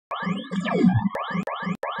I'm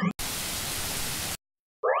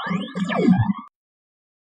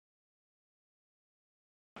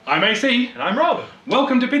AC. And I'm Rob.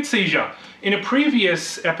 Welcome to Bit Seizure. In a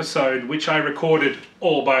previous episode, which I recorded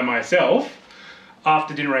all by myself,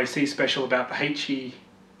 after Dinner AC special about the HE...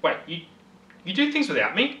 Wait, you do things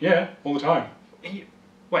without me? Yeah, all the time.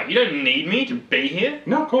 Wait, you don't need me to be here?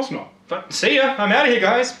 No, of course not. But see ya. I'm out of here,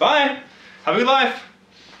 guys. Bye. Have a good life.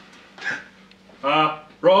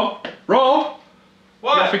 Rob?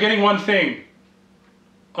 What? You're forgetting one thing.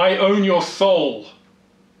 I own your soul.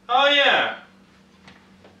 Oh, yeah.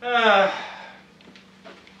 I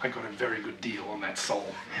got a very good deal on that soul.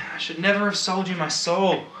 I should never have sold you my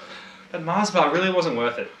soul. That Mars bar really wasn't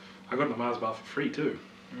worth it. I got the Mars bar for free too.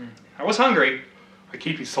 I was hungry. I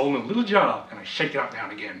keep his soul in a little jar and I shake it up now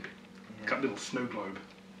and again. Yeah. Got a little snow globe.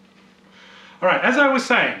 Alright, as I was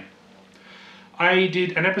saying, I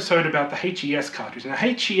did an episode about the HES cartridge. Now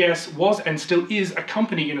HES was and still is a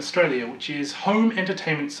company in Australia which is Home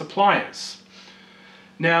Entertainment Suppliers.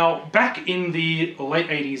 Now, back in the late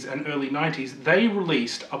 80s and early 90s, they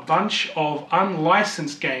released a bunch of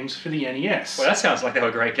unlicensed games for the NES. Well, that sounds like they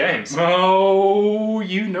were great games. Oh,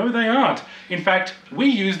 you know they aren't. In fact, we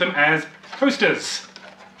use them as coasters.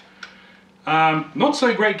 Not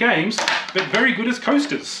so great games, but very good as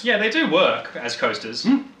coasters. Yeah, they do work as coasters.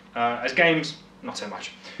 As games, not so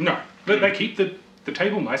much. No, but they keep the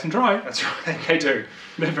table nice and dry. That's right, they do.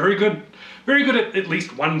 They're very good at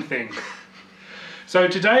least one thing. So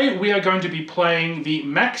today we are going to be playing the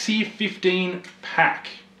Maxi-15 pack.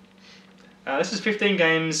 This is 15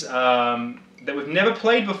 games that we've never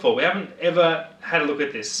played before. We haven't ever had a look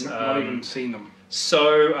at this. Not even seen them.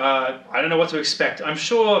 So I don't know what to expect. I'm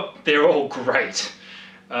sure they're all great.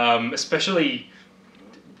 Especially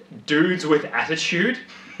dudes with attitude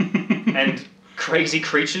and crazy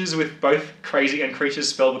creatures with both crazy and creatures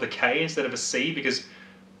spelled with a K instead of a C because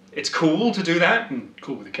it's cool to do that.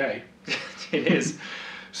 Cool with a K. It is.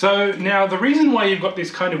 So now the reason why you've got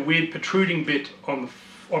this kind of weird protruding bit on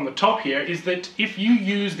the top here is that if you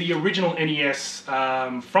use the original NES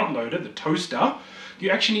front loader, the toaster, you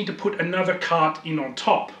actually need to put another cart in on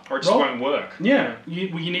top. Or it just won't work. Yeah, you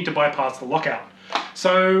need to bypass the lockout.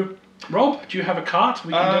 So, Rob, do you have a cart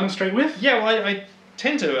we can demonstrate with? Yeah, well, I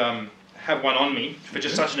tend to have one on me for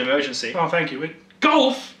just such an emergency. Oh, thank you.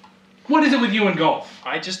 Golf? What is it with you and golf?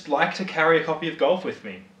 I just like to carry a copy of Golf with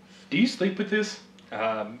me. Do you sleep with this?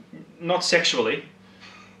 Not sexually.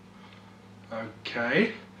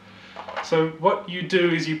 Okay. So what you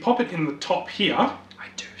do is you pop it in the top here. I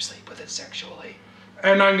do sleep with it sexually.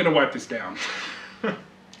 And I'm going to wipe this down.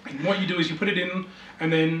 And what you do is you put it in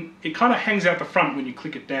and then it kind of hangs out the front when you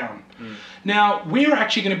click it down. Now, we're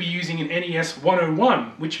actually going to be using an NES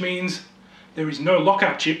 101, which means there is no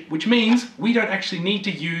lockout chip, which means we don't actually need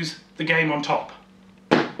to use the game on top.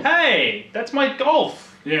 Hey, that's my Golf.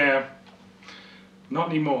 Yeah, not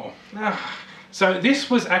anymore. So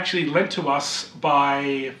this was actually lent to us by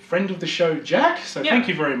a friend of the show, Jack. So Thank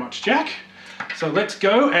you very much, Jack. So let's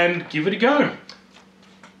go and give it a go.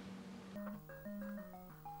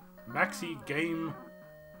 Maxi Game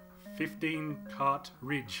 15 Cart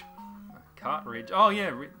Ridge. Cart Ridge. Oh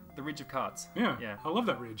yeah, the Ridge of Carts. Yeah, yeah. I love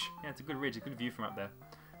that ridge. Yeah, it's a good ridge, a good view from up there.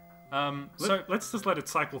 Let's just let it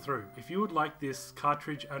cycle through. If you would like this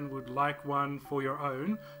cartridge and would like one for your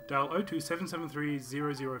own, dial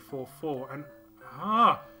 02-773-0044 and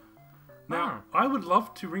now I would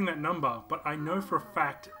love to ring that number, but I know for a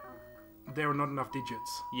fact there are not enough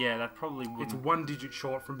digits. Yeah, that probably would. It's one digit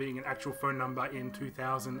short from being an actual phone number in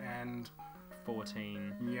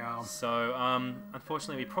 2014. Yeah. So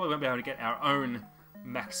unfortunately, we probably won't be able to get our own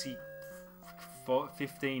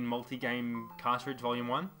Maxi-15 multi-game cartridge Volume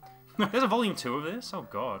 1. There's a Volume 2 of this? Oh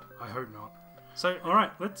god. I hope not. So,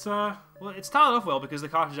 alright, let's well, it started off well because the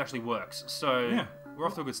cartridge actually works, so yeah. We're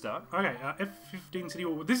off to a good start. Okay, F-15 City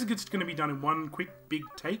War. This is just going to be done in one quick big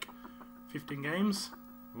take. 15 games.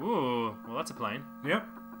 Ooh, well that's a plane. Yep.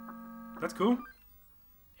 That's cool.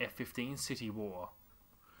 F-15 City War.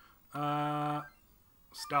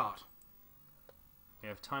 Start. We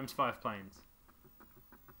have ×5 planes.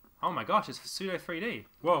 Oh my gosh, it's pseudo 3D.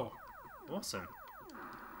 Whoa. Awesome.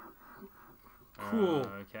 Cool.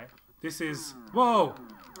 Okay. This is... Whoa!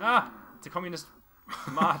 Ah! It's a communist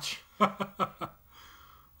march.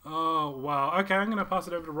 Oh, wow. Okay, I'm going to pass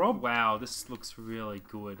it over to Rob. Wow, this looks really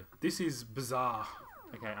good. This is bizarre.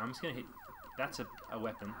 Okay, I'm just going to hit... That's a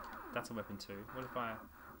weapon. That's a weapon too. What if I...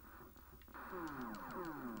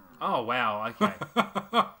 Oh, wow, okay.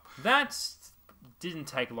 That didn't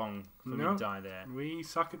take long for me to die there. We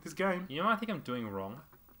suck at this game. You know what I think I'm doing wrong?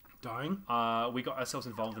 Dying. We got ourselves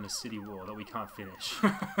involved in a city war that we can't finish.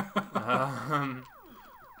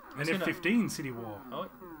 NF-15 City War. Oh,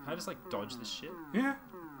 can I just like dodge this shit? Yeah.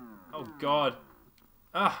 Oh god.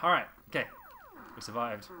 Alright. Okay. We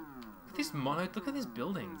survived. Look at these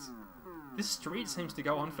buildings. This street seems to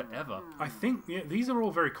go on forever. I think, yeah, these are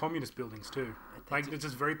all very communist buildings too. Like, it's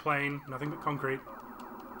just very plain, nothing but concrete.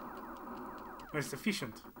 It's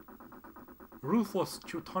efficient. Ruthless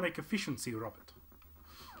Teutonic efficiency, Robert.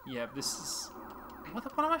 Yeah, this is... What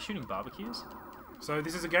am I shooting? Barbecues? So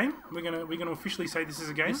this is a game? We're gonna officially say this is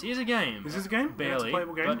a game? This is a game. This is a game? Barely. Yeah, it's a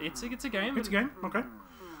playable game. But it's a game. It's a game, okay.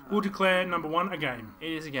 We'll declare number 1 a game.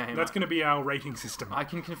 It is a game. That's going to be our rating system. I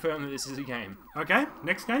can confirm that this is a game. Okay,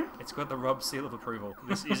 next game? It's got the Rob seal of approval.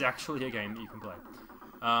 This is actually a game that you can play.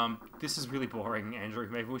 This is really boring, Andrew.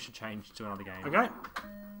 Maybe we should change to another game. Okay.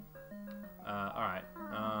 Alright.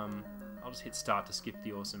 I'll just hit start to skip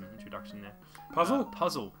the awesome introduction there. Puzzle?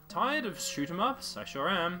 Puzzle. Tired of shoot-em-ups? I sure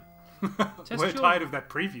am. We're tired of that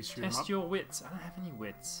previous shoot-em-up. Test your wits. I don't have any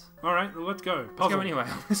wits. Alright, well, let's go. Puzzle. Let's go anyway.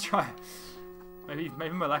 Let's try. Maybe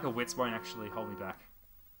my lack of wits won't actually hold me back.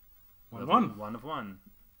 1-1. 1 of 1.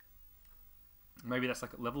 Maybe that's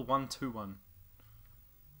like level 1, 2, 1.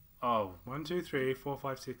 Oh. 1, 2, 3, 4,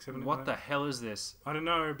 5, 6, 7, 8, What 9. the hell is this? I don't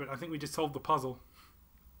know, but I think we just solved the puzzle.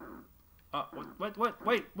 Wait,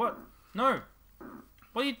 what? No.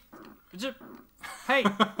 What are you... Hey,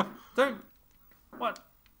 don't... What?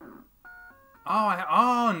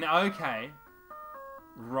 Oh, no, okay.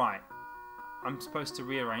 Right. I'm supposed to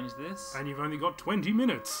rearrange this? And you've only got 20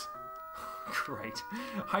 minutes. Great.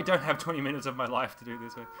 I don't have 20 minutes of my life to do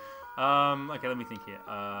this with. Okay, let me think here.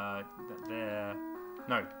 There.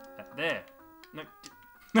 No, there. No.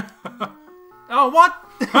 Oh, what?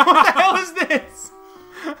 What the hell is this?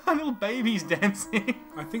 A little baby's dancing.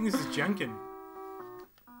 I think this is Jankin.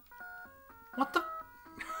 What the?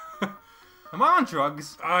 Am I on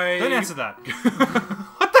drugs? Don't answer that.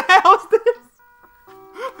 What the hell is this?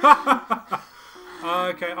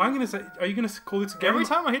 Okay, I'm gonna say. Are you gonna call this a game? Every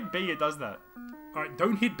time I hit B, it does that. All right,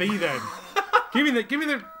 don't hit B then. Give me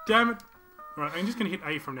the. Damn it! All right, I'm just gonna hit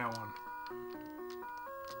A from now on.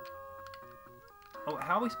 Oh,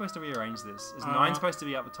 how are we supposed to rearrange this? Is 9 supposed to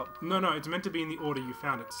be up the top? No, it's meant to be in the order you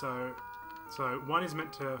found it. So 1 is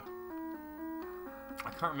meant to.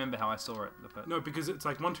 I can't remember how I saw it. But... No, because it's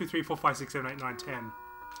like 1, 2, 3, 4, 5, 6, 7, 8, 9, 10.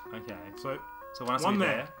 Okay. So 1 has to one be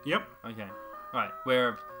there. Yep. Okay. Right.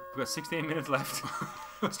 We've got 16 minutes left.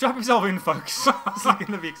 Strap yourself in, folks. This is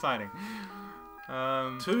going to be exciting.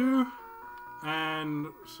 2, and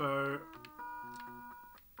so.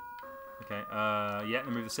 Okay. Yeah.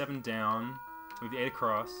 Then move the 7 down. Move the 8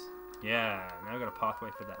 across. Yeah. Now we've got a pathway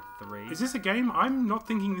for that 3. Is this a game? I'm not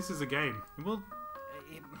thinking this is a game. Well,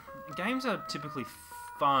 games are typically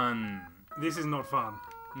fun. This is not fun.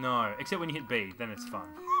 No, except when you hit B, then it's fun.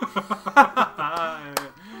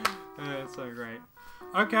 It's so great.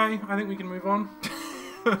 Okay, I think we can move on.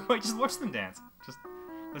 Wait, just watch them dance.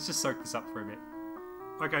 Let's just soak this up for a bit.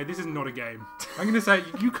 Okay, this is not a game. I'm gonna say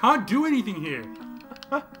you can't do anything here.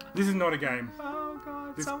 This is not a game. Oh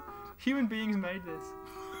god, some human beings made this.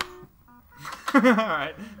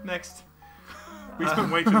 Alright, next. We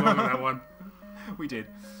spent way too long on that one. We did.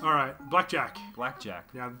 Alright, Blackjack. Blackjack.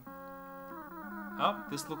 Yeah. Oh,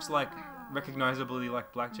 this looks like recognizably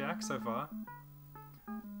like Blackjack so far.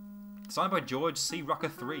 Signed by George C. Rucker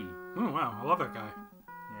 3. Oh wow, I love that guy.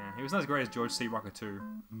 Yeah, he was not as great as George C. Rucker 2.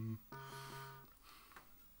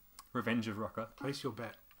 Revenge of Rucker. Place your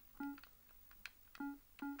bet.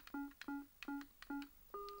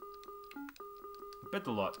 Bet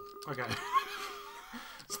the lot. Okay.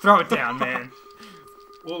 Let's throw it down, man.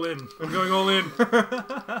 All in. I'm going all in.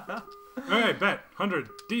 Alright, bet. 100.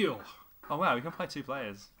 Deal. Oh wow, we can play 2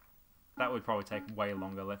 players. That would probably take way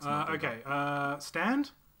longer. Let's not do okay.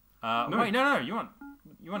 Stand? that. Wait, no. You want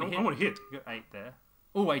to hit? I want to hit. You got 8 there.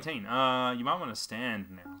 Oh, 18. You might want to stand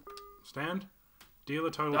now. Stand. Deal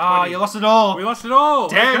a total 20. Oh, you lost it all. We lost it all.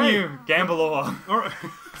 Damn okay. you, gambler. Alright.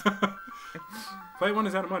 Play 1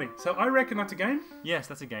 is out of money. So I reckon that's a game. Yes,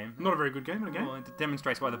 that's a game. Not a very good game, but a game. Well, it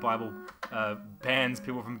demonstrates why the Bible bans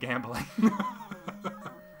people from gambling.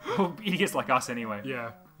 Well, idiots like us, anyway.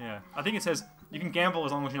 Yeah. Yeah. I think it says you can gamble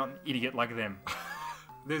as long as you're not an idiot like them.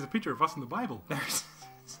 There's a picture of us in the Bible. There's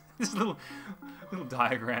this little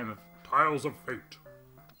diagram of Tiles of Fate.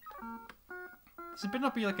 This better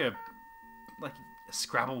not be like a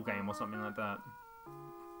Scrabble game or something like that.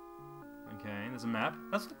 Okay, there's a map.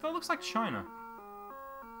 That looks like China.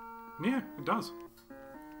 Yeah, it does.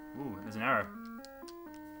 Ooh, there's an arrow.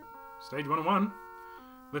 Stage 1 and 1.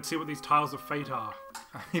 Let's see what these tiles of fate are.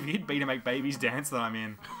 If you hit B to make babies dance, then I'm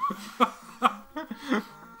in.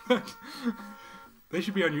 They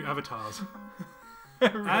should be on your avatars.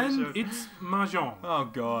 Really And should. it's Mahjong. Oh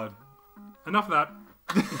god. Enough of that.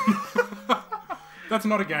 That's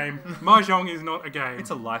not a game. Mahjong is not a game. It's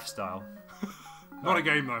a lifestyle. Not a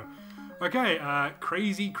game though. Okay,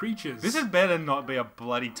 crazy creatures. This had better not be a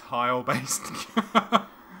bloody tile-based.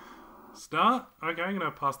 Start. Okay, I'm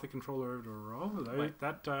gonna pass the controller over to Rob. Wait.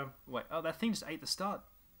 That Wait, oh, that thing just ate the start.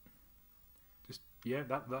 just yeah,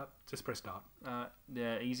 that just press start.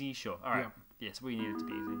 Yeah, easy, sure. All right. Yeah. Yes, we need it to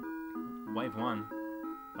be easy. Wave 1.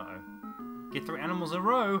 Uh-oh. Get 3 animals in a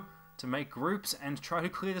row to make groups and try to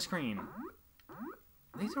clear the screen.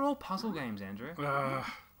 These are all puzzle games, Andrew.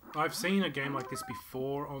 I've seen a game like this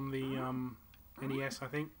before on the NES, I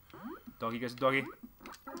think. Doggy goes to doggy.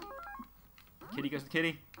 Kitty goes to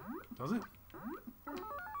kitty. Does it?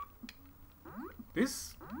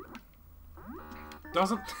 This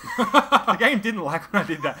doesn't. The game didn't like when I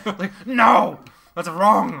did that. It's like, no! That's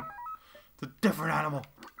wrong! It's a different animal.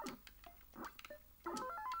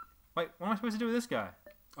 Wait, what am I supposed to do with this guy?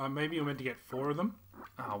 Maybe you're meant to get 4 of them.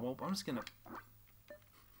 Oh, well, I'm just gonna...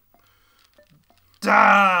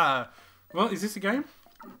 Duh! Well, is this a game?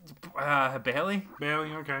 Barely.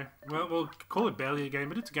 Barely, okay. Well, we'll call it barely a game,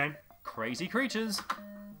 but it's a game. Crazy creatures.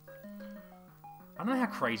 I don't know how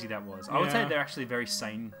crazy that was. I would say Yeah. they're actually very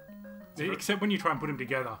sane. Except when you try and put them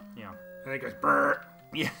together. Yeah. And it goes brrr.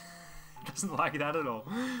 Yeah. Doesn't like that at all.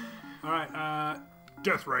 Alright,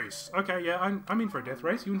 death race. Okay, yeah, I'm in for a death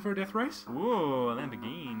race. You in for a death race? Ooh, a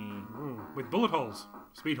Lamborghini. Ooh, with bullet holes.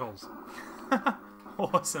 Speed holes.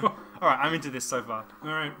 Awesome. Alright, I'm into this so far.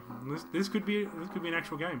 Alright, this could be an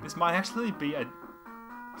actual game. This might actually be a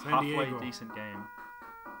San halfway Diego. decent game.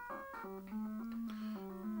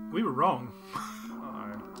 We were wrong.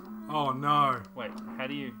 Uh-oh. Oh no. Wait, how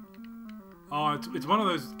do you... Oh, it's one of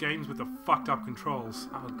those games with the fucked up controls.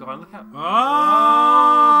 Oh god, look how...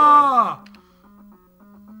 Ah!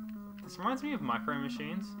 This reminds me of Micro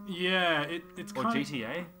Machines. Yeah, it's Or kind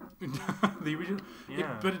GTA. the original.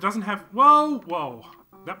 Yeah. But it doesn't have. Whoa!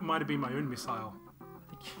 That might have been my own missile.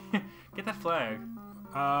 Get that flag.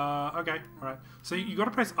 Okay, all right. So you got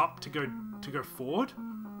to press up to go forward,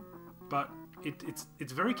 but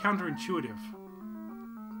it's very counterintuitive.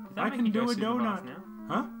 Does that I make can you do go a super donut. fast now?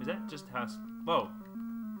 Huh? Is that just how... Whoa.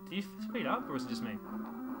 Do you speed up, or is it just me?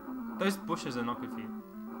 Those bushes are not good for you.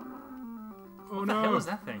 Oh What no! the hell is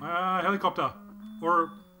that thing? Helicopter,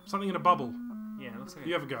 or something in a bubble. Yeah, it looks like...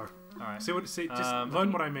 You have a go. Alright. See just I learn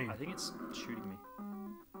think what I mean. I think it's shooting me.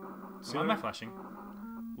 See Why am what I flashing?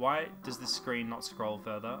 Why does this screen not scroll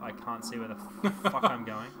further? I can't see where the fuck I'm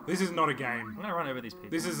going. This is not a game. I'm gonna run over these people.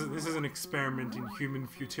 This is an experiment in human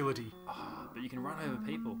futility. Oh, but you can run over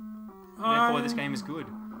people. Therefore, this game is good.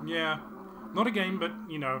 Yeah, not a game, but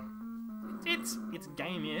you know, It's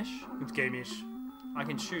game-ish. it's game-ish. I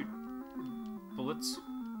can shoot bullets.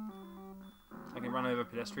 I can run over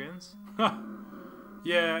pedestrians.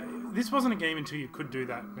 Yeah, this wasn't a game until you could do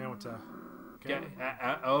that. Now it's a game.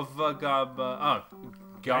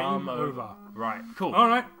 Game over. Right, cool. All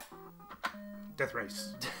right. Death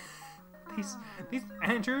race. These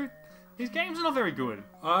Andrew, these games are not very good.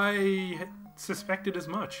 I suspected as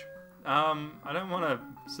much. I don't want to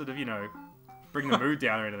sort of, bring the mood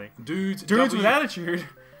down or anything. Dudes Dudes with attitude,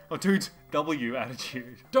 or dudes W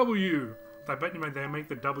attitude. W. I bet you they make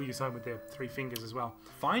the W sign with their 3 fingers as well.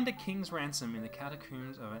 Find a king's ransom in the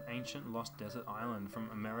catacombs of an ancient lost desert island from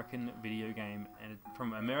American Video Entertainment.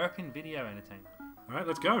 All right,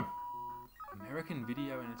 let's go. American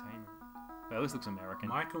Video Entertainment. Well, this looks American.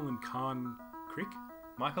 Michael and Khan Crick.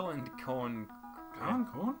 Michael and Corn. Corn.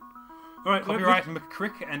 All right, Copyright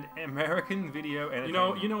McCrick and American Video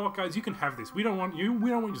Entertainment. You know what, guys? You can have this. We don't want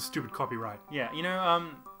your stupid copyright. Yeah,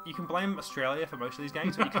 you can blame Australia for most of these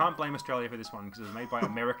games, but you can't blame Australia for this one because it was made by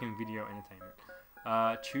American Video Entertainment.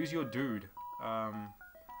 Choose your dude.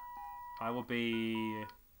 I'll be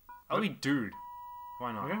dude.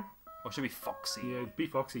 Why not? Okay. Or should we Foxy? Yeah, be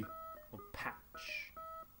Foxy. Or Patch?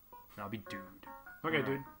 No, I'll be dude. Okay, Alright.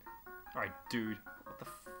 dude. Alright, dude. What the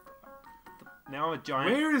now I'm a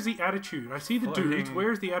giant Where is the attitude? I see the dudes. floating-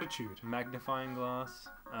 Where is the attitude? magnifying glass.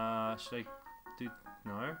 Should I do...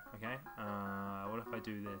 No? Okay. What if I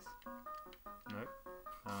do this? Nope.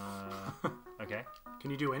 Okay. Can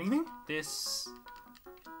you do anything? This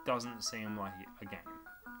doesn't seem like a game.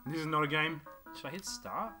 This is not a game. Should I hit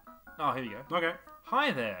start? Oh, here we go. Okay.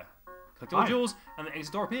 Hi there. Collect all Hi. jewels, and the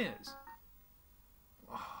exit door appears.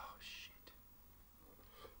 Oh, shit.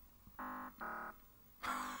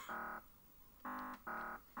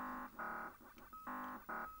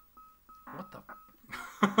 What the...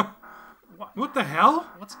 What the hell?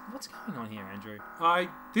 What's going on here, Andrew?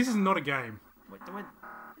 This is not a game. Wait,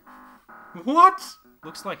 What?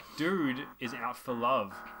 Looks like dude is out for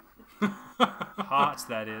love. Hearts,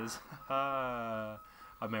 that is.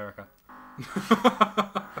 America.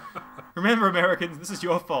 Remember, Americans, this is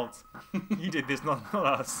your fault. You did this, not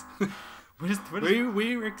us.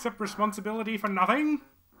 We accept responsibility for nothing.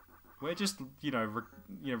 We're just,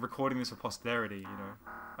 recording this for posterity,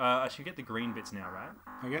 I should get the green bits now, right?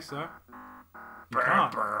 I guess so. You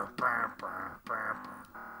can't.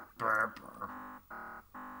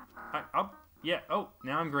 Oh,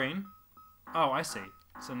 now I'm green. Oh, I see.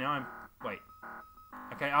 So now I'm... Wait.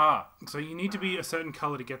 Okay, So you need to be a certain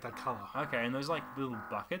colour to get that colour. Okay, and those, little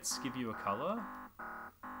buckets give you a colour?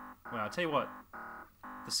 Well, I'll tell you what.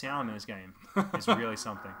 The sound in this game is really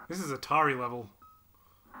something. This is Atari level.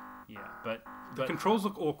 Yeah, but the controls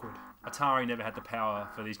look awkward. Atari never had the power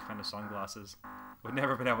for these kind of sunglasses. We've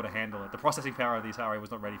never been able to handle it. The processing power of the Atari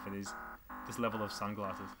was not ready for this level of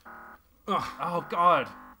sunglasses. Ugh. Oh, God.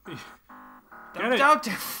 Get it.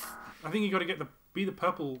 I think you got to be the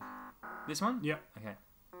purple. This one? Yeah. Okay.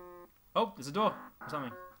 Oh, there's a door or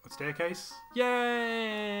something. A staircase.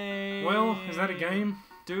 Yay! Well, is that a game?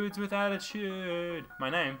 Dudes with attitude. My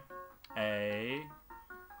name. A.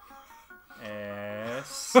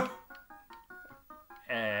 S.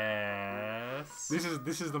 S.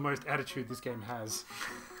 This is the most attitude this game has.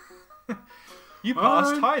 You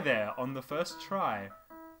passed high there on the first try.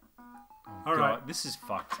 Oh, all right, this is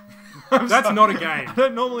fucked. That's not a game. I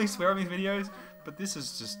don't normally swear on these videos, but this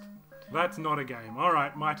is just... That's not a game. All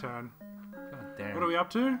right, my turn. God damn. What are we up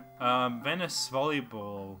to? Venice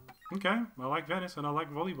Volleyball. Okay, I like Venice and I like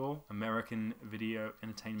volleyball. American Video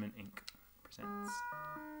Entertainment Inc. presents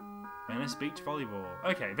Venice Beach Volleyball.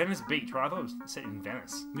 Okay, Venice Beach. Well, I thought it was set in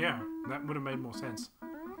Venice. Yeah, that would have made more sense.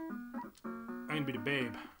 Ain't be the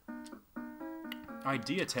babe.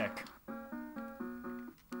 Idea Tech.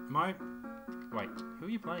 Wait, who are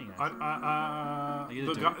you playing as?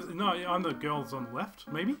 No, I'm the girls on the left.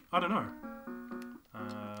 Maybe, I don't know.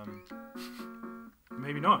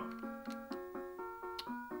 Maybe not.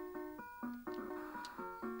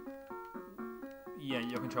 Yeah,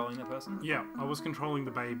 you're controlling that person? Yeah, I was controlling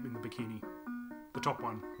the babe in the bikini. The top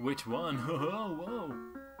one. Which one? Whoa.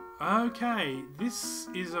 Okay, this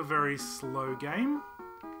is a very slow game.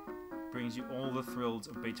 Brings you all the thrills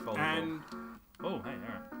of beach volleyball. And... Oh, hey,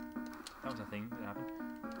 alright. That was a thing that happened.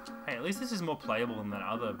 Hey, at least this is more playable than that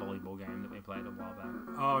other volleyball game that we played a while back.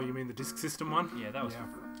 Oh, you mean the disc system one? Yeah, that was... Yeah.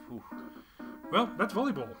 Well, that's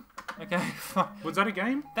volleyball. Okay, Was that a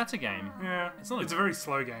game? That's a game. Yeah, it's a very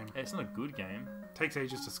slow game. It's not a good game. Takes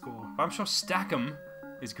ages to score. But I'm sure Stack'em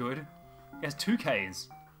is good. It has 2 Ks.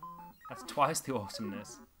 That's twice the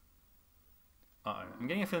awesomeness. Uh-oh. I'm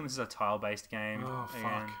getting a feeling this is a tile-based game. Oh,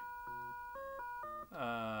 again.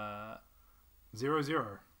 Fuck.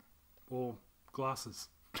 0-0. Or glasses.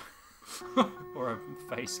 Or a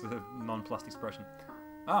face with a non-plussed expression.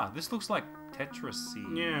 Ah, this looks like Tetris-y.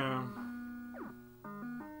 Yeah.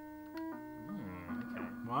 Okay.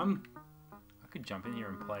 1. I could jump in here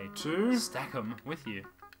and play 2. Stack'em with you.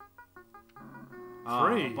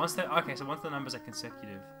 3. Once the numbers are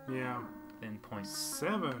consecutive. Yeah. Then points.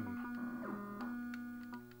 7.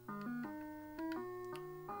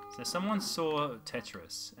 So someone saw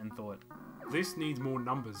Tetris and thought, this needs more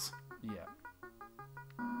numbers. yeah.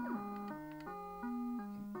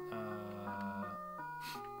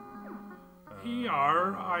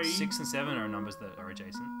 6 and 7 are numbers that are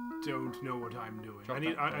adjacent. Don't know what I'm doing. Drop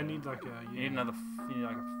I need like a... Yeah. You need another. You need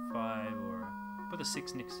like a 5 or put the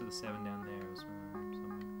 6 next to the 7 down there as well.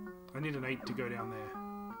 Something. I need an 8 to go down there.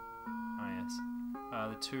 Oh yes.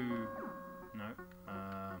 The 2. No.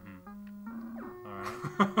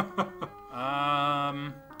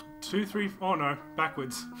 Alright. 2, 3. Oh no,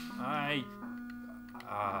 backwards.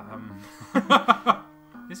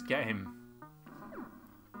 This game.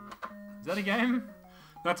 Is that a game?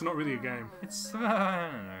 That's not really a game. It's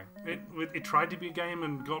I don't know. It tried to be a game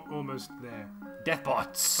and got almost there.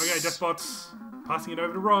 Deathbots. Okay, Deathbots. Passing it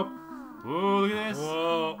over to Rob. Ooh, look at this.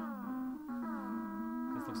 Whoa.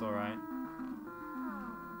 This looks alright.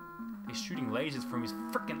 He's shooting lasers from his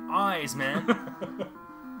freaking eyes, man.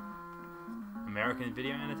 American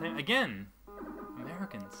Video Entertainment. Again!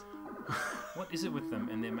 Americans. What is it with them?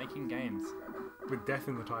 And they're making games. With death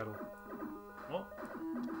in the title. What?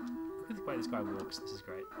 Look at the way this guy walks. This is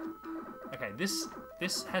great. Okay, this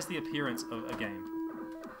has the appearance of a game.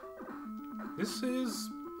 This is...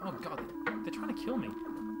 Oh god, they're trying to kill me.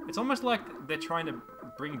 It's almost like they're trying to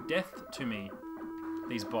bring death to me.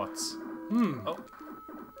 These bots. Oh.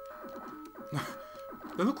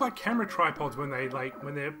 They look like camera tripods when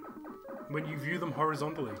you view them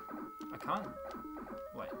horizontally. I can't.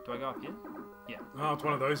 Wait. Do I go up here? Yeah. Oh, it's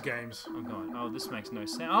one of those games. I'm going. Oh, this makes no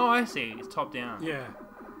sense. Oh, I see. It's top down. Yeah.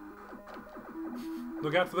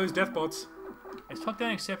 Look out for those death bots. It's top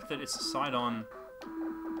down except that it's side on.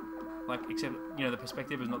 Like, except, you know, the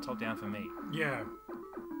perspective is not top down for me. Yeah.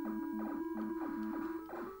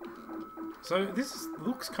 So this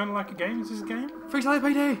looks kind of like a game. Is this a game? Freeze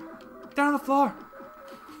LAPD! Down on the floor!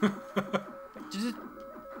 Just,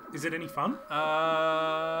 Is it any fun?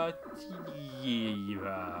 yeah,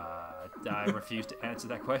 I refuse to answer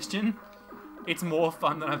that question. It's more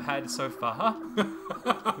fun than I've had so far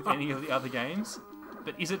with any of the other games.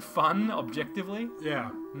 But is it fun objectively?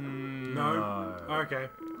 Yeah. No. Okay.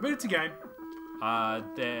 But it's a game.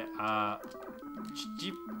 There are.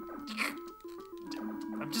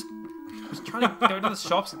 I'm just trying to go to the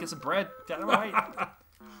shops and get some bread. Get away.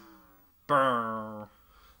 Brr.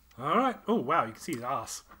 Alright. Oh, wow. You can see his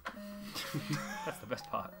ass. That's the best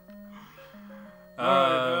part.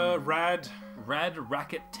 Rad. Rad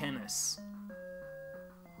Racket Tennis.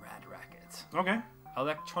 Rad Racket. Okay.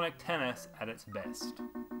 Electronic tennis at its best.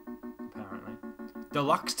 Apparently.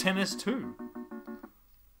 Deluxe tennis too.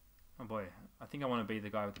 Oh boy. I think I want to be the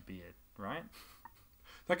guy with the beard, right?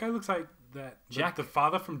 That guy looks like that. Jack. The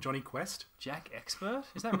father from Johnny Quest. Jack Expert?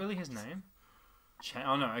 Is that really his name?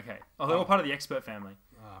 Oh no, okay. Oh, they're all part of the Expert family.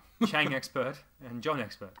 Chang Expert and John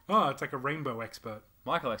Expert. Oh, it's like a rainbow expert.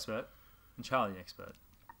 Michael Expert and Charlie Expert.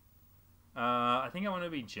 I think I want to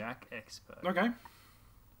be Jack Expert. Okay.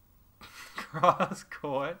 Grass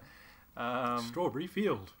court. Strawberry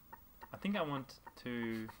field. I think I want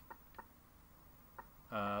to.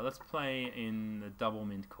 Let's play in the double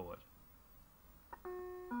mint court.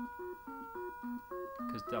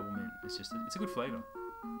 Because double mint is just it's a good flavour.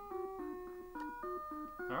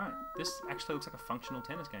 Alright, this actually looks like a functional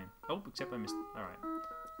tennis game. Oh, except I missed. Alright.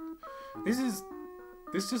 This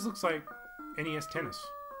just looks like NES tennis.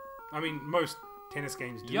 I mean, most tennis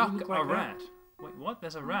games do Yuck, look like a rat. Wait, what?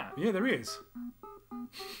 There's a rat. Yeah, there is.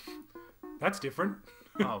 That's different.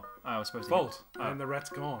 Oh, I was supposed to. Fault, and the rat's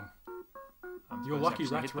gone. You're lucky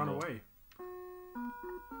rats run away.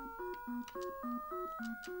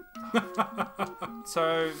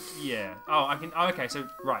 So yeah. Oh, I can. Oh, okay. So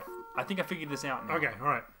right. I think I figured this out now. Okay, all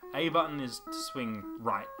right. A button is to swing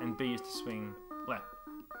right, and B is to swing left.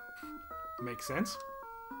 Makes sense.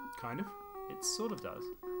 Kind of. It sort of does.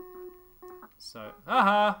 So,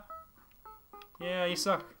 aha! Yeah, you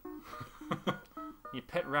suck. Your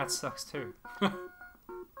pet rat sucks too. Alright.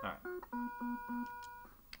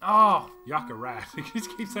 Oh! Yuck, a rat. He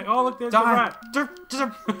just keeps saying, oh, look, there's Die. the rat.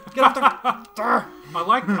 Get off the... I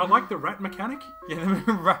like the rat mechanic. Yeah,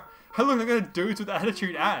 the rat. Hey, look, I got a Dudes with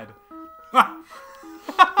Attitude ad.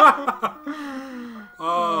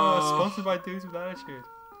 Sponsored by Dudes with Attitude.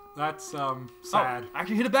 That's, sad. Oh, I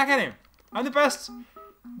actually hit it back at him. I'm the best.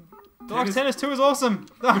 Deluxe Tennis 2 is awesome.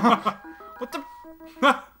 What the...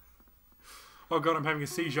 Oh god, I'm having a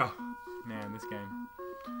seizure. Man, this game.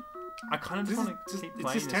 I kind of just want to keep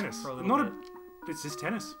playing this tennis. for a little bit. It's just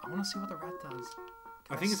tennis. I want to see what the rat does.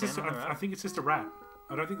 I think it's just a rat.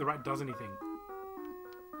 I don't think the rat does anything.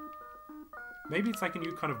 Maybe it's like a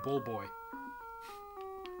new kind of ball boy.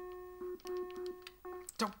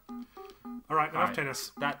 Alright, enough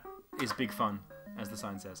tennis. That is big fun, as the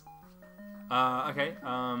sign says. Okay,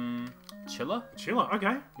 Chiller? Chiller,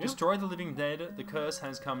 okay. Yeah. Destroy the living dead. The curse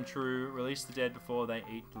has come true. Release the dead before they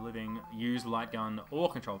eat the living. Use light gun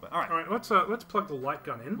or control pad. Alright, let's plug the light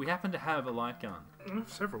gun in. we happen to have a light gun.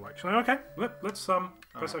 Several actually. Okay, let's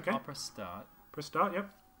press OK. I'll press start. Press start, yep.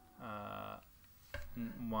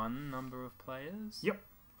 One number of players. Yep.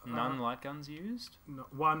 None light guns used. No,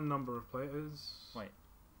 one number of players. Wait.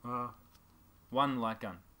 One light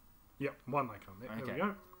gun. Yep, one light gun. There Okay. we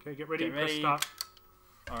go. Okay, get ready. Get ready. Press start.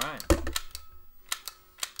 Alright.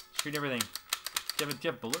 Shoot everything. Do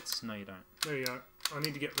you have bullets? No, you don't. There you go. I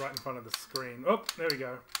need to get right in front of the screen. Oh, there we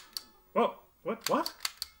go. Oh, what?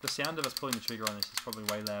 The sound of us pulling the trigger on this is probably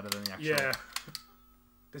way louder than the actual. Yeah.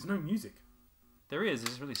 There's no music. There is.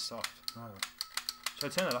 It's really soft. Oh.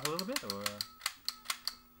 Should I turn it up a little bit, or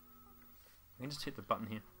I can just hit the button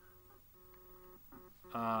here.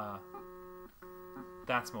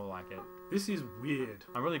 That's more like it. This is weird.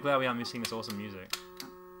 I'm really glad we aren't missing this awesome music.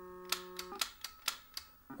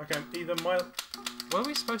 Okay, either my... What are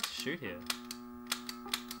we supposed to shoot here?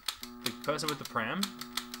 The person with the pram?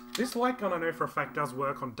 This light gun I know for a fact does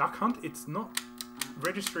work on Duck Hunt. It's not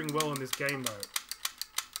registering well in this game though.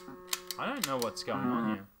 I don't know what's going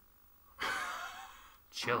on here.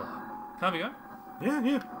 Chiller. Can we go? Yeah.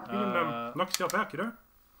 You can knock yourself out, kiddo.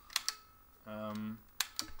 Alright.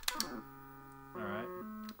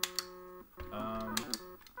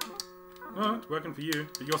 Oh, it's working for you,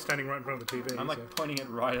 but you're standing right in front of the TV. I'm like pointing it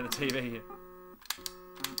right at the TV here.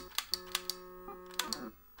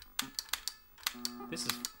 This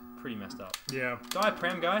is pretty messed up. Yeah. Die,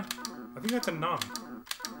 pram guy. I think that's a nun.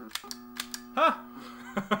 Ha!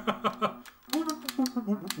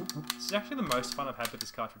 This is actually the most fun I've had with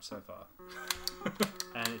this cartridge so far.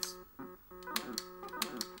 And it's...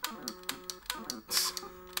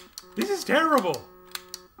 This is terrible!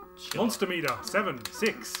 Chill. Monster meter. 7,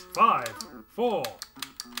 6, 5, 4,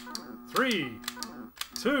 3,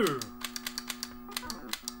 2,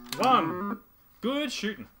 1. Good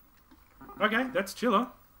shooting. Okay, that's chiller.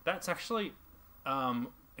 That's actually...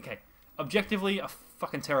 okay. Objectively, a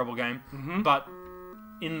fucking terrible game. But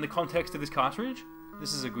in the context of this cartridge,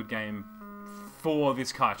 this is a good game for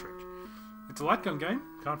this cartridge. It's a light gun game.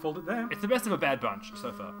 Can't fault it there. It's the best of a bad bunch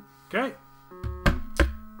so far. Okay.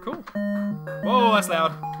 Cool. Whoa, that's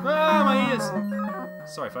loud. Ah, my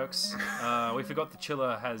ears. Sorry, folks. We forgot the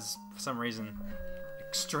chiller has, for some reason,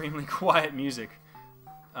 extremely quiet music.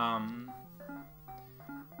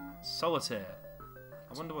 Solitaire.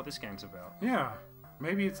 I wonder what this game's about. Yeah.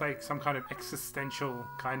 Maybe it's like some kind of existential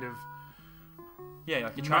kind of Yeah,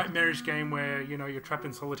 like you're trapped. nightmarish game where, you know, you're trapped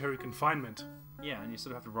in solitary confinement. Yeah, and you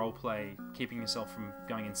sort of have to roleplay, keeping yourself from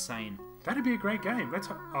going insane. That'd be a great game. Let's.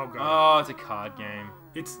 Oh god. Oh, it's a card game.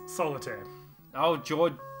 It's Solitaire. Oh,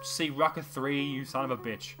 George C. Rucker 3, you son of a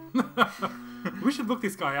bitch. We should look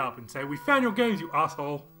this guy up and say, we found your games, you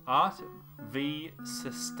asshole. Art V.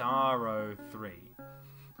 Sestaro 3.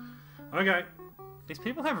 Okay. These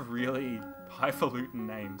people have really highfalutin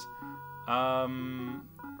names.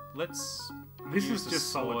 Let's. This use is the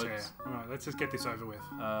just swords. Solitaire. Alright, let's just get this over with.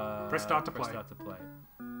 Press start to press play. Start to play.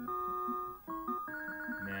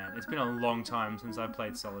 Man, it's been a long time since I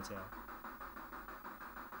played Solitaire.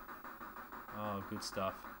 Oh, good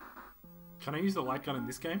stuff. Can I use the light gun in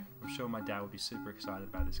this game? I'm sure my dad would be super excited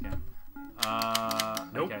about this game.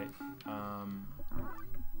 Nope. Okay.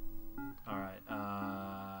 Alright.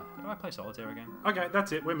 How do I play Solitaire again? Okay,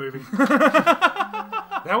 that's it. We're moving.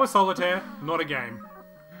 That was Solitaire, not a game.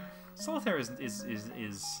 Solitaire is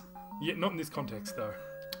Yeah, not in this context, though.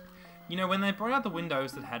 You know, when they brought out the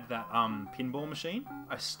Windows that had that pinball machine,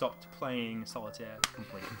 I stopped playing Solitaire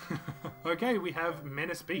completely. Okay, we have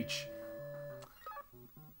Menace Beach.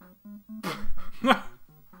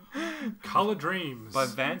 Color Dreams. By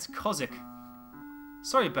Vance Kozik.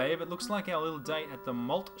 Sorry, babe, it looks like our little date at the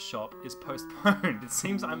malt shop is postponed. It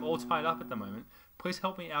seems I'm all tied up at the moment. Please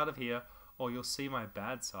help me out of here, or you'll see my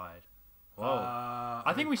bad side. Whoa.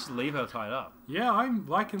 I think we should leave her tied up. Yeah, I'm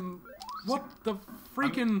liking... What the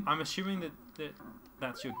freaking... I'm assuming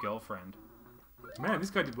that's your girlfriend. Man, this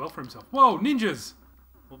guy did well for himself. Whoa, ninjas!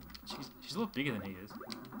 Well, she's a lot bigger than he is.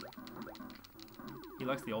 He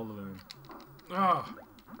likes the older women. Oh.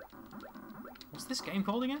 What's this game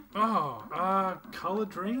called again? Oh, Color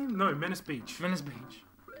Dream? No, Menace Beach. Menace Beach.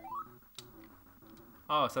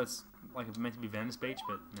 Oh, so it's like meant to be Venice Beach,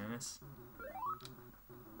 but Menace.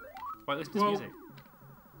 Wait, listen to this music.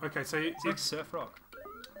 Okay, so It's like surf rock.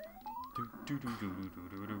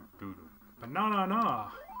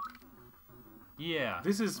 Banana. Yeah,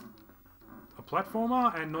 This is a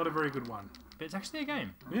platformer and not a very good one. but it's actually a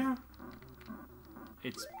game. Yeah.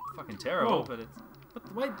 It's fucking terrible, Whoa. but it's.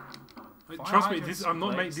 But wait, Fire Trust me,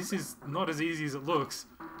 hydrants, this is not as easy as it looks.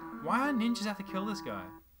 why do ninjas have to kill this guy?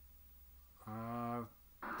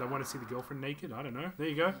 Don't want to see the girlfriend naked? I don't know. There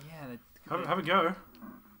you go. Yeah, Have a go.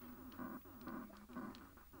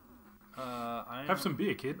 I Have some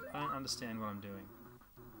beer, kid. I don't understand what I'm doing.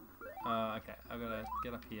 Okay, I've got to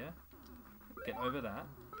get up here, get over that.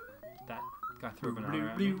 That guy threw a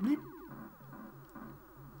banana at me.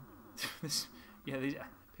 This, yeah, these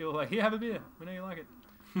people are like, here, have a beer. We know you like it.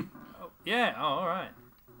 Oh, yeah. Oh, all right.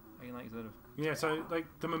 I can like sort of. Yeah, so like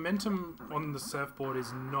the momentum on the surfboard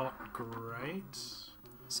is not great.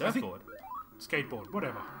 Surfboard. Skateboard,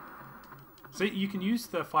 whatever. So you can use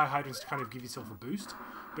the fire hydrants to kind of give yourself a boost,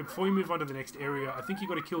 but before you move on to the next area, I think you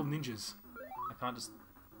got to kill ninjas. I can't just.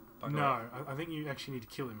 bugger No, off. I think you actually need to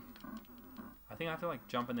kill him. I think I have to like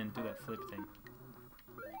jump and then do that flip thing.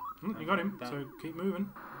 You got him, so keep moving.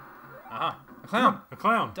 Aha! A clown. A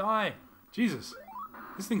clown. Die. Jesus,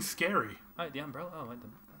 this thing's scary. Oh, the umbrella. Oh, wait,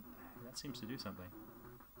 that seems to do something.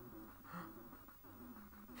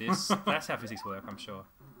 That's how physics work, I'm sure.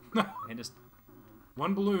 I can just.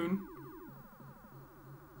 One balloon.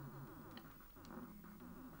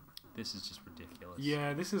 This is just ridiculous.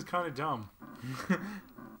 Yeah, this is kind of dumb.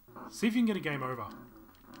 See if you can get a game over.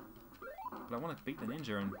 But I want to beat the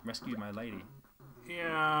ninja and rescue my lady.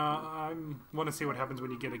 Yeah, I want to see what happens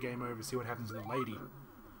when you get a game over. See what happens to the lady.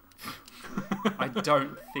 I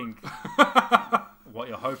don't think what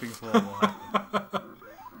you're hoping for will happen.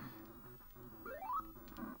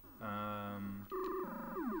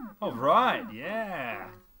 All right, yeah.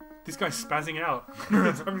 This guy's spazzing out.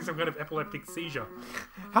 He's having some kind of epileptic seizure.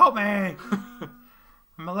 Help me!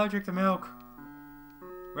 I'm allergic to milk.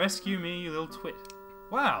 Rescue me, you little twit.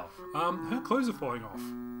 Wow. Her clothes are falling off.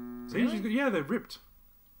 See, Really? yeah, they're ripped.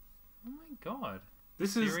 Oh my god.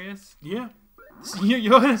 This Serious? Yeah. So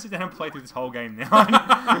you're gonna sit down and play through this whole game now.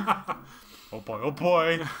 Oh boy, oh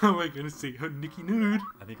boy. We're gonna see her Nicky nude.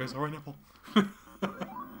 I think I saw a nipple.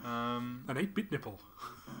 An 8-bit nipple.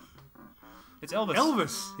 It's Elvis.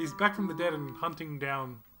 Elvis! He's back from the dead and hunting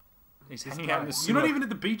down. He's this hanging guy. out in the sewer. You're not even at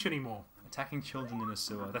the beach anymore. Attacking children in a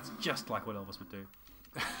sewer. That's just like what Elvis would do.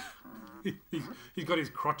 He's got his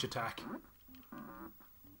crotch attack.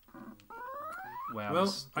 Wow.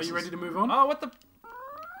 Well, are you ready to move on? Oh, what the...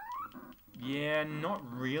 Yeah, not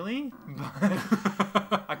really,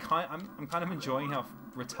 but I'm kind of enjoying how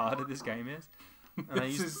retarded this game is. And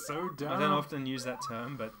This is so dumb. I don't often use that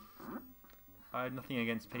term, but I have nothing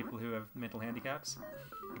against people who have mental handicaps,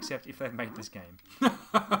 except if they've made this game.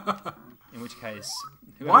 In which case,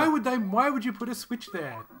 Why would you put a switch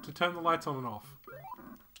there to turn the lights on and off?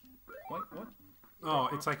 Wait, what? Oh,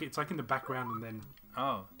 it's like in the background and then.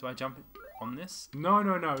 Oh, do I jump on this? No,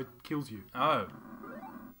 it kills you. Oh,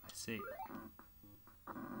 I see.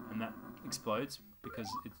 And that explodes because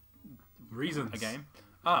it's Reasons. a game.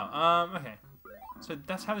 Oh, okay. So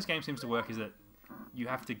that's how this game seems to work: is that you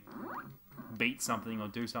have to beat something or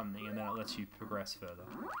do something, and then it lets you progress further.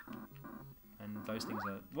 And those things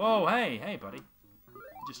are. Whoa, hey, buddy!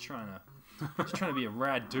 Just trying to be a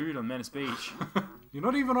rad dude on Menace Beach. You're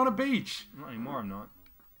not even on a beach. Not anymore. I'm not.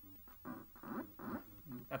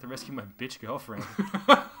 I have to rescue my bitch girlfriend.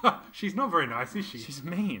 She's not very nice, is she? She's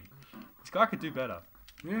mean. This guy could do better.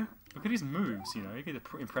 Yeah. Look at his moves, you know. He could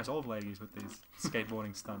impress old ladies with these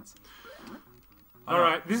skateboarding stunts.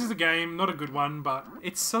 Alright, this is a game, not a good one, but...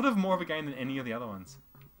 It's sort of more of a game than any of the other ones.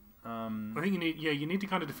 I think you need to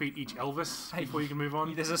kind of defeat each Elvis before you can move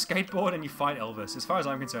on. There's a skateboard and you fight Elvis. As far as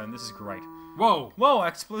I'm concerned, this is great. Whoa! Whoa, I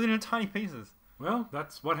exploded into tiny pieces. Well,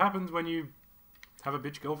 that's what happens when you have a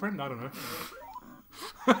bitch girlfriend, I don't know.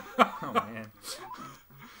 Oh, man.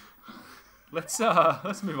 Let's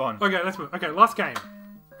move on. Okay, let's move. Okay, last game.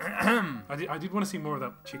 I did want to see more of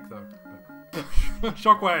that chick, though.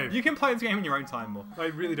 Shockwave. You can play this game in your own time more. I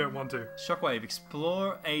really don't want to. Shockwave,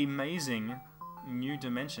 explore amazing new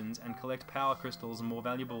dimensions and collect power crystals more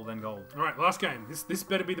valuable than gold. Alright, last game. This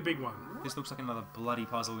better be the big one. This looks like another bloody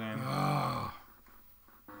puzzle game.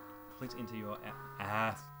 Click into your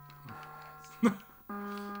ass.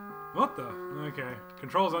 What the? Okay.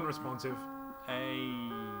 Controls unresponsive.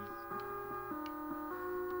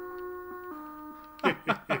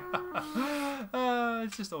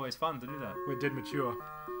 It's just always fun to do that. We're dead mature.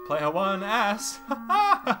 Player 1 ass.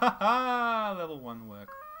 Level 1 work.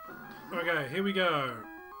 Okay, here we go.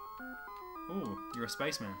 Ooh, you're a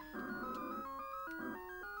spaceman.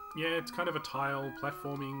 Yeah, it's kind of a tile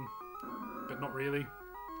platforming, but not really.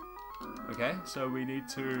 Okay, so we need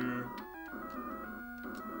to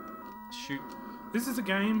shoot. This is a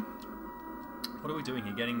game. What are we doing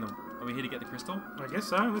here? Are we here to get the crystal? I guess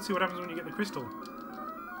so. Let's see what happens when you get the crystal.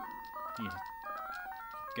 You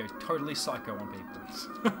go totally psycho on people.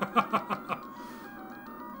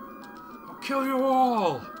 I'll kill you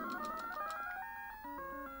all!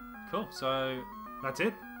 Cool, so That's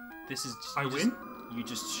it? this is... Just, I win? You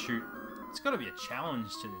just shoot... It's got to be a challenge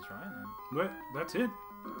to this, right? Well, that's it.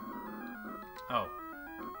 Oh.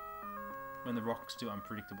 When the rocks do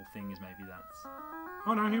unpredictable things, maybe that's...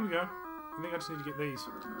 Oh no, here we go. I think I just need to get these.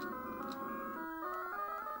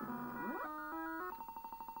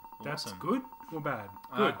 That's Awesome. good or bad?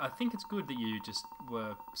 Good. I think it's good that you just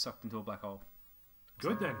were sucked into a black hole.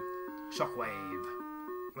 Good then. Shockwave.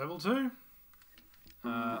 Level 2?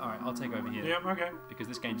 Alright, I'll take over here. Yep, okay. Because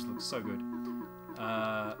this game just looks so good.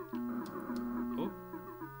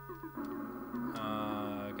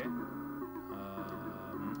 Okay.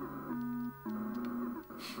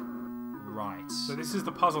 Right. So this is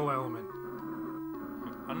the puzzle element.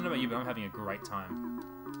 I don't know about you, but I'm having a great time.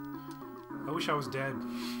 I wish I was dead.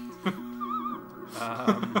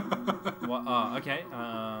 What? Okay.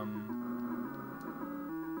 I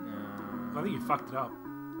think you fucked it up.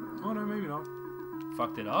 Oh no, maybe not.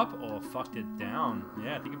 Fucked it up or fucked it down?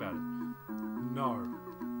 Yeah, think about it. No.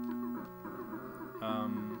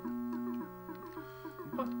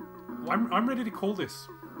 What? I'm ready to call this.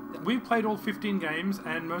 We played all 15 games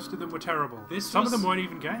and most of them were terrible. Some of them weren't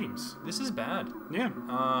even games. This is bad. Yeah.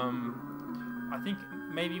 I think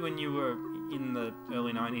maybe when you were in the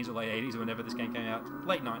early 90s or late 80s or whenever this game came out,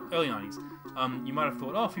 early 90s, you might have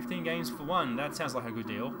thought, oh, 15 games for one, that sounds like a good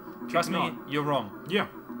deal. Trust me, you're wrong. Yeah.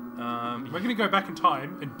 We're going to go back in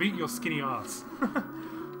time and beat your skinny ass.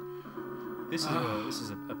 This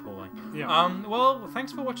is appalling. Yeah. Well,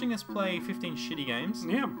 thanks for watching us play 15 shitty games.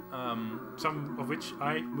 Yeah. Some of which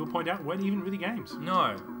I will point out weren't even really games.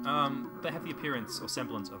 No. They have the appearance or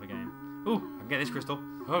semblance of a game. Ooh, I can get this crystal.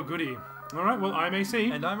 Oh, goody. All right, well, I'm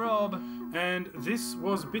AC. And I'm Rob. And this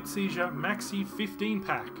was Bit Seizure Maxi 15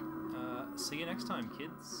 pack. See you next time,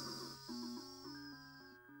 kids.